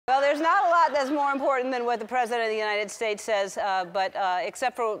Well, there's not a lot that's more important than what the President of the United States says, but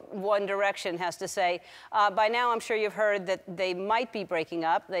except for One Direction has to say. By now, I'm sure you've heard that they might be breaking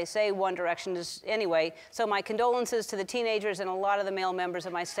up. They say One Direction is anyway. So my condolences to the teenagers and a lot of the male members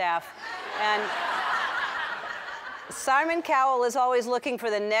of my staff. And Simon Cowell is always looking for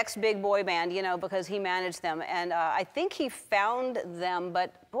the next big boy band, you know, because he managed them. And I think he found them,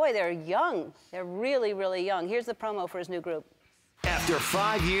 but boy, they're young. They're really, really young. Here's the promo for his new group. After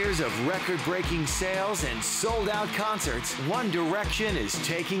 5 years of record-breaking sales and sold-out concerts, One Direction is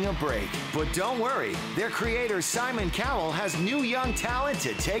taking a break. But don't worry, their creator Simon Cowell has new young talent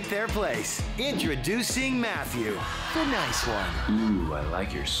to take their place. Introducing Matthew, the nice one. Ooh, I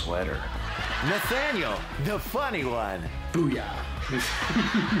like your sweater. Nathaniel, the funny one. Booyah.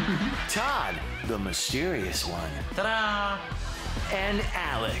 Todd, the mysterious one. Ta-da! And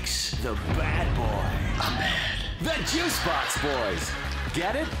Alex, the bad boy. I'm bad. The Juicebox Boys.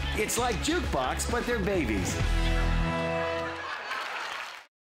 Get it? It's like Jukebox, but they're babies.